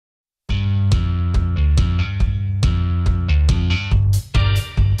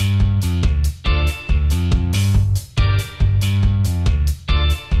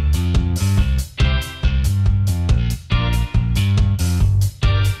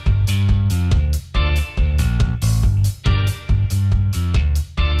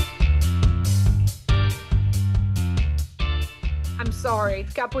sorry.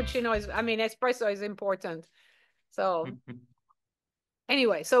 Cappuccino is, I mean, espresso is important. So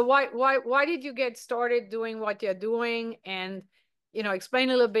anyway, so why did you get started doing what you're doing? And, you know, explain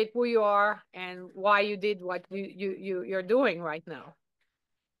a little bit who you are and why you did what you're doing right now.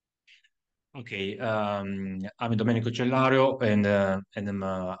 Okay, I'm Domenico Cellaro, and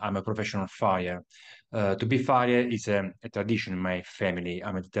I'm a professional farrier. To be farrier is a tradition in my family.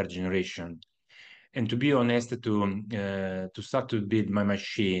 I'm a third generation, and to be honest, to start to build my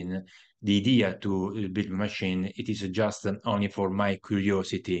machine, the idea to build my machine, it is just only for my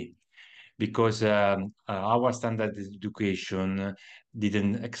curiosity, because our standard education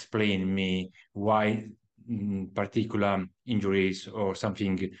didn't explain me why particular injuries or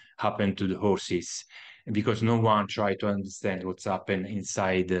something happened to the horses, because no one tried to understand what's happened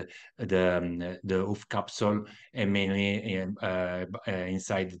inside the hoof capsule, and mainly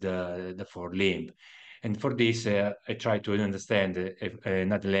inside the forelimb. And for this, I try to understand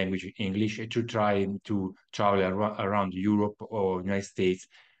another language, English, to try to travel around Europe or United States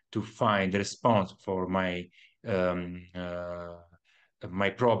to find the response for um, uh, my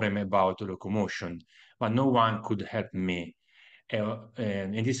problem about locomotion, but no one could help me.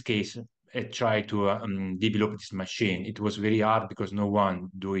 And in this case, I tried to develop this machine. It was very hard because no one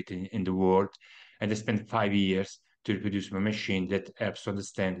do it in the world, and I spent 5 years to reproduce my machine that helps to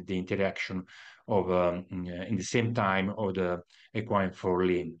understand the interaction of in the same time of the equine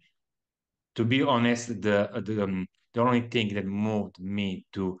forelimb. To be honest, the only thing that moved me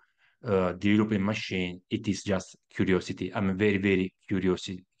to develop a machine, it is just curiosity. I'm a very, very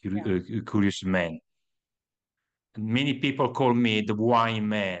Yeah. curious man. Many people call me the why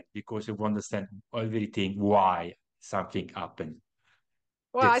man because I understand everything why something happened.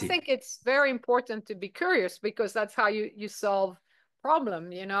 Well, I That's it. think it's very important to be curious because that's how you solve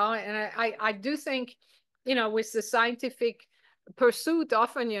problem, you know. And I do think, you know, with the scientific pursuit,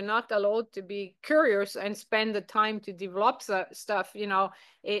 often you're not allowed to be curious and spend the time to develop stuff. You know,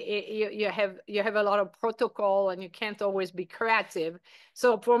 you have a lot of protocol, and you can't always be creative.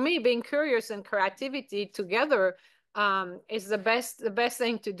 So for me, being curious and creativity together is the best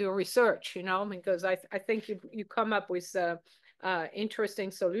thing to do research. You know, because I think you come up with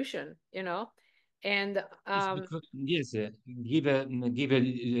interesting solution, you know. And Yes, yes,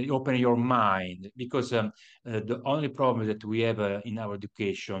 open your mind, because the only problem that we have in our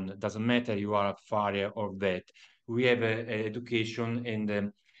education doesn't matter you are a farrier or vet. We have education,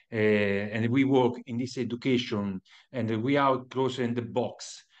 and we work in this education, and we are closer in the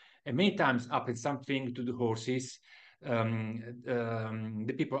box. And many times happen something to the horses.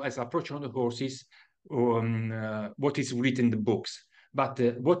 The people as approach on the horses, what is written in the books, but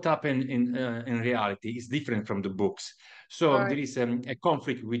what happened in reality is different from the books. So right. there is a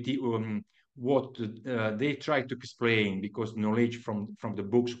conflict with what they try to explain, because knowledge from the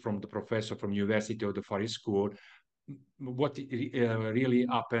books, from the professor, from university or the Farrier school, what really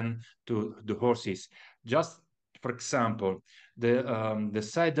happened to the horses. Just for example, the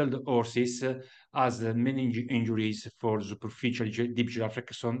saddled horses has many injuries for superficial deep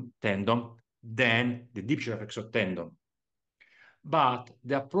flexor tendon than the deep flexor tendon. But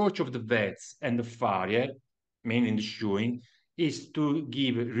the approach of the vets and the farrier, mainly in the shoeing, is to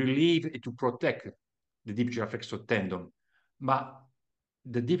give relief and to protect the deep flexor tendon. But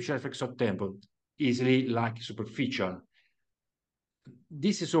the deep flexor tendon easily like superficial.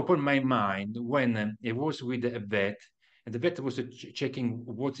 This is opened my mind when I was with a vet, and the vet was checking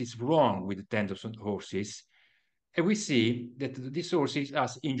what is wrong with the tendons on horses, and we see that this horse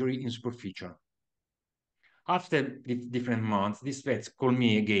has injury in superficial. After different months, these vets call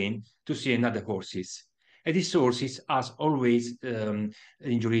me again to see another horses. And these horses has always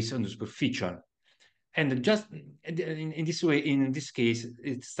injuries on the superficial. And just in this way, in this case,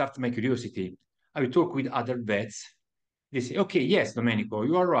 it starts my curiosity. I will talk with other vets. They say, okay, yes, Domenico,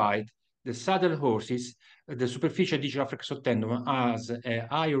 you are right. The saddle horses, the superficial digital flexor tendon has a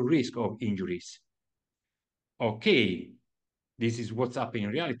higher risk of injuries. Okay, this is what's happening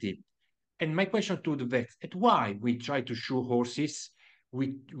in reality. And my question to the vets, at why we try to show horses,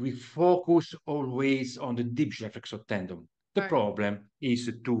 we focus always on the deep flexor tendon. The Right. problem is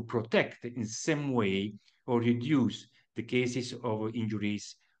to protect in some way or reduce the cases of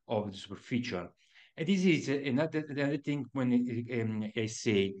injuries of the superficial. And this is another thing when I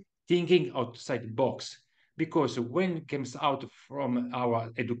say thinking outside the box, because when it comes out from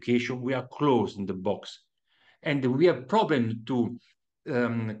our education, we are closed in the box, and we have problem to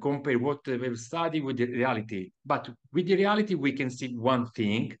compare what we've studied with the reality. But with the reality, we can see one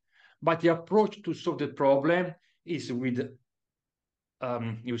thing, but the approach to solve the problem is with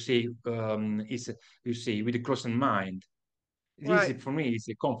you say with the cross in mind. This, for me, is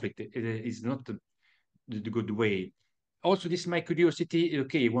a conflict. It is not the good way. Also, this my curiosity.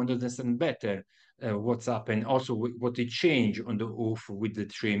 Okay, I want to understand better what's happened. Also, what they change on the hoof with the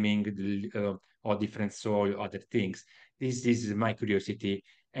trimming, or different soil, other things. This is my curiosity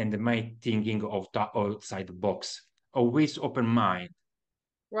and my thinking of the outside the box. Always open mind.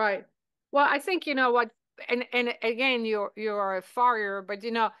 Right. Well, I think you know what, and again, you're a farrier, but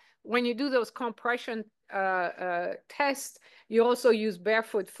you know when you do those compression tests, you also use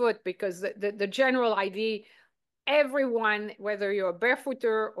barefoot foot because the general idea, everyone, whether you're a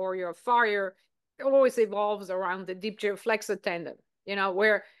barefooter or you're a farrier, it always evolves around the deep flexor tendon. You know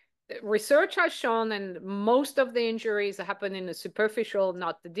where research has shown, and most of the injuries happen in the superficial,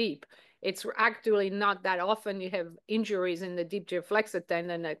 not the deep. It's actually not that often you have injuries in the deep flexor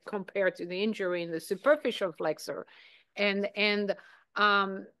tendon compared to the injury in the superficial flexor. And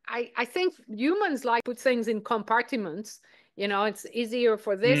I think humans like put things in compartments. You know, it's easier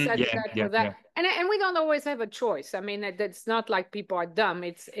for this and Yeah, that yeah, for that. yeah. And we don't always have a choice. I mean, it's not like people are dumb.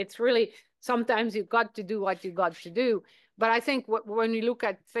 It's really sometimes you got to do what you got to do. But I think when you look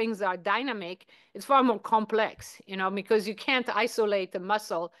at things that are dynamic, it's far more complex, you know, because you can't isolate a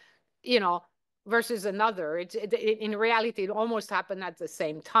muscle, you know, versus another. In reality, it almost happened at the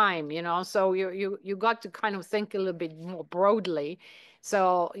same time, you know. So you got to kind of think a little bit more broadly.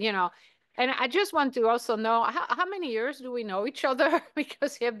 So, you know, and I just want to also know how many years do we know each other?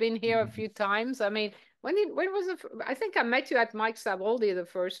 Because you have been here a few times. I mean, when was it? I think I met you at Mike Savoldi the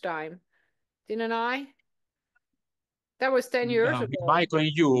first time, didn't I? That was 10 years With ago. Michael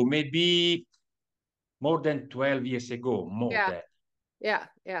and you, maybe more than 12 years ago, more Yeah, than yeah,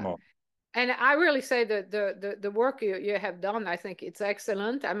 yeah. more. And I really say that the work you have done, I think it's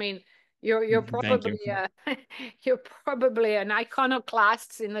excellent. I mean, you're Thank you. probably you're probably an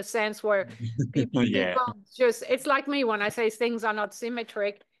iconoclast in the sense where Yeah. people just, it's like me when I say things are not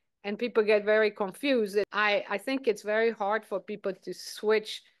symmetric and people get very confused. I think it's very hard for people to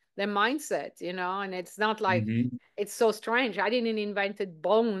switch their mindset, you know, and it's not like Mhm. it's so strange. I didn't invented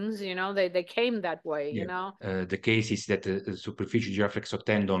bones, you know, they came that way, you Yeah. know. The case is that the superficial giraflexor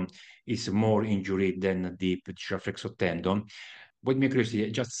tendon is more injured than the deep giraflexor tendon. What makes curiosity, I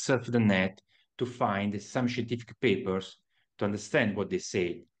just surf the net to find some scientific papers to understand what they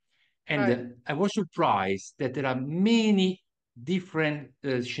say. And Right, I was surprised that there are many different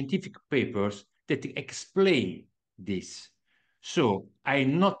scientific papers that explain this. So I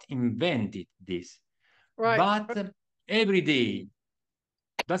not invented this, right, but every day,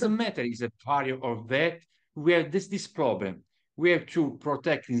 doesn't matter is a Farrier or vet, we have this problem. We have to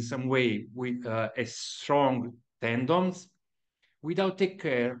protect in some way with a strong tendons without take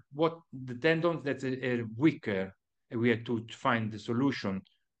care what the tendons that are weaker. And we have to find the solution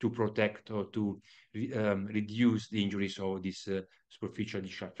to protect or to reduce the injuries of this superficial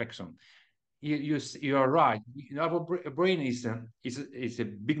disc flexion. You are right. Our brain is a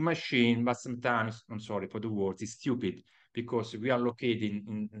big machine, but sometimes, I'm sorry for the words, it's stupid because we are located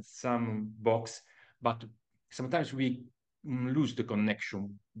in some box, but sometimes we lose the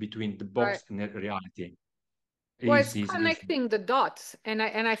connection between the right. box and the reality. Well, it's Is connecting the dots, and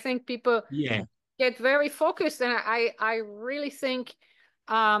I think people yeah. get very focused, and I really think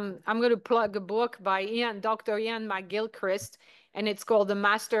I'm going to plug a book by Dr. Ian McGilchrist, and it's called The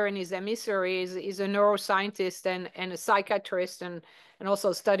Master and His Emissary. He's a neuroscientist and a psychiatrist, and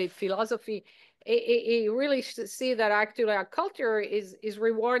also studied philosophy. He really see that actually our culture is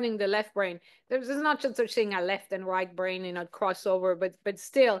rewarding the left brain. There's not just such thing a left and right brain in a crossover, but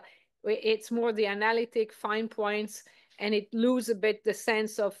still it's more the analytic fine points, and it lose a bit the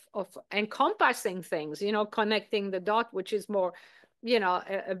sense of encompassing things, you know, connecting the dot, which is more, you know,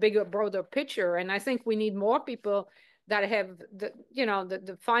 a bigger, broader picture. And I think we need more people that have the, you know,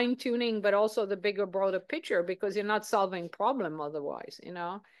 the fine tuning, but also the bigger, broader picture, because you're not solving problem otherwise, you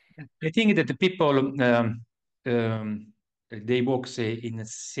know. I think that the people they work say in a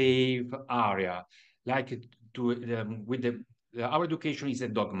safe area, like to with our education is a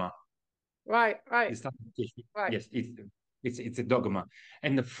dogma. Right, right, It's not education. right, Yes, it's a dogma,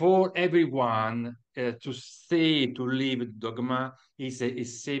 and for everyone to stay to live dogma is a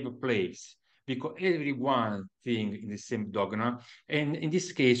safe place because everyone think in the same dogma, and in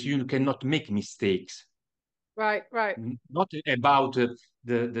this case you cannot make mistakes. right, right. Not about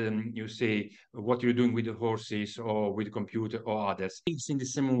the you say what you're doing with the horses or with the computer or others. It's in the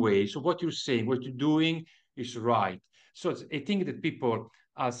same way. So what you're saying, what you're doing is right. So I think that people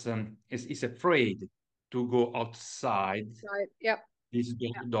as is afraid to go outside Right. Yep. this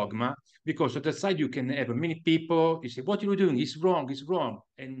Yep. dogma because at the side you can have many people. You say what you're doing is wrong,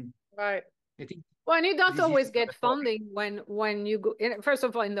 and Right. I think Well, and you don't This is always get the problem. funding when you go. First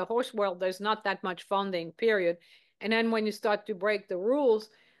of all, in the horse world, there's not that much funding, period. And then when you start to break the rules,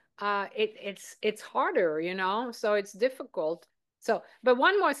 it's harder, you know. So it's difficult. So, but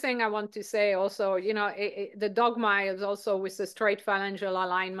one more thing I want to say also, you know, the dogma is also with the straight phalangeal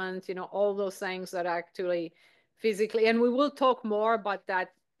alignment, you know, all those things that actually physically, and we will talk more about that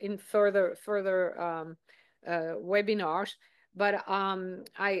in further webinars. But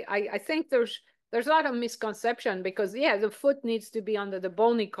I think there's a lot of misconception because yeah, the foot needs to be under the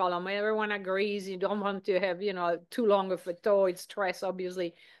bony column. Everyone agrees you don't want to have, you know, too long of a toe. It stress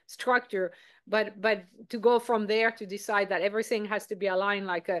obviously structure, but to go from there to decide that everything has to be aligned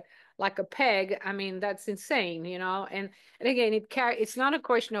like a peg, I mean that's insane, you know. And again, it's not a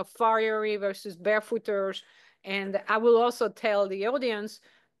question of Farrier versus barefooters. And I will also tell the audience,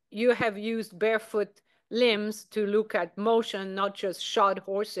 you have used barefoot limbs to look at motion, not just shod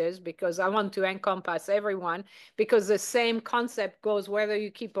horses, because I want to encompass everyone, because the same concept goes whether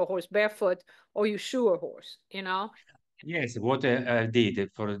you keep a horse barefoot or you shoe a horse, you know? Yes, what I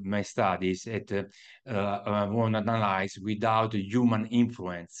did for my studies, I want to analyze without human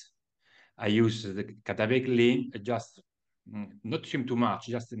influence. I use the cadaveric limb, just not swim too much,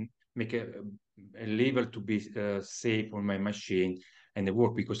 just make a level to be safe on my machine and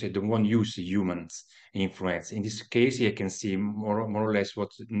work because I don't want to use humans influence. In this case, I can see more or less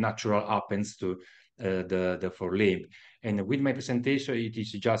what natural happens to the forelimb. And with my presentation, it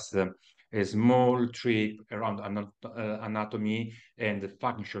is just a small trip around anatomy and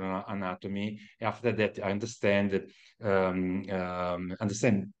functional anatomy. After that, I understand, or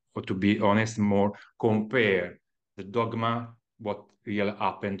to be honest, more compare the dogma, what really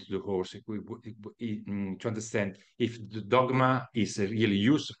happened to the horse, to understand if the dogma is really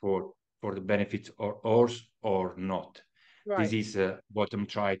useful for the benefit of horse or not. This Right. is what I'm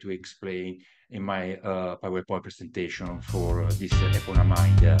trying to explain in my PowerPoint presentation for this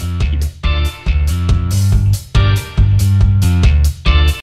EponaMind event.